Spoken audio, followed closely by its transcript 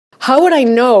How would I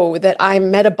know that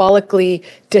I'm metabolically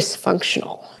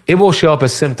dysfunctional? It will show up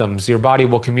as symptoms. Your body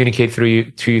will communicate to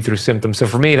you through symptoms. So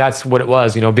for me, that's what it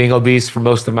was, being obese for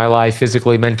most of my life,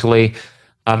 physically, mentally,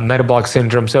 metabolic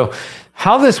syndrome. So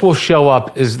how this will show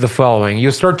up is the following.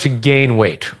 You'll start to gain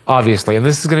weight, obviously, and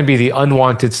this is going to be the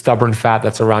unwanted stubborn fat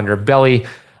that's around your belly.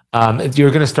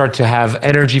 You're going to start to have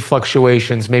energy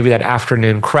fluctuations, maybe that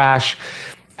afternoon crash.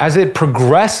 As it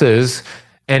progresses,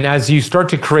 and as you start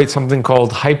to create something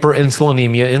called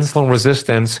hyperinsulinemia, insulin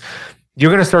resistance, you're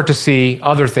going to start to see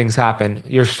other things happen.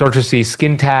 You'll start to see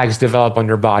skin tags develop on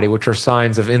your body, which are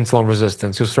signs of insulin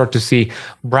resistance. You'll start to see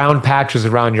brown patches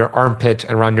around your armpit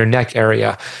and around your neck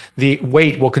area. The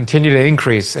weight will continue to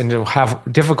increase and you'll have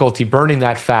difficulty burning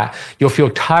that fat. You'll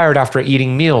feel tired after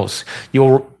eating meals.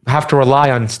 You'll have to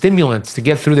rely on stimulants to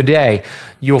get through the day.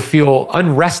 You'll feel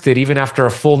unrested even after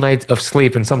a full night of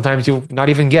sleep, and sometimes you'll not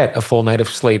even get a full night of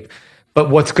sleep.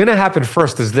 But what's going to happen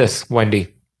first is this,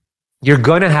 Wendy. You're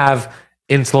going to have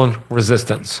insulin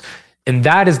resistance. And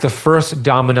that is the first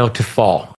domino to fall.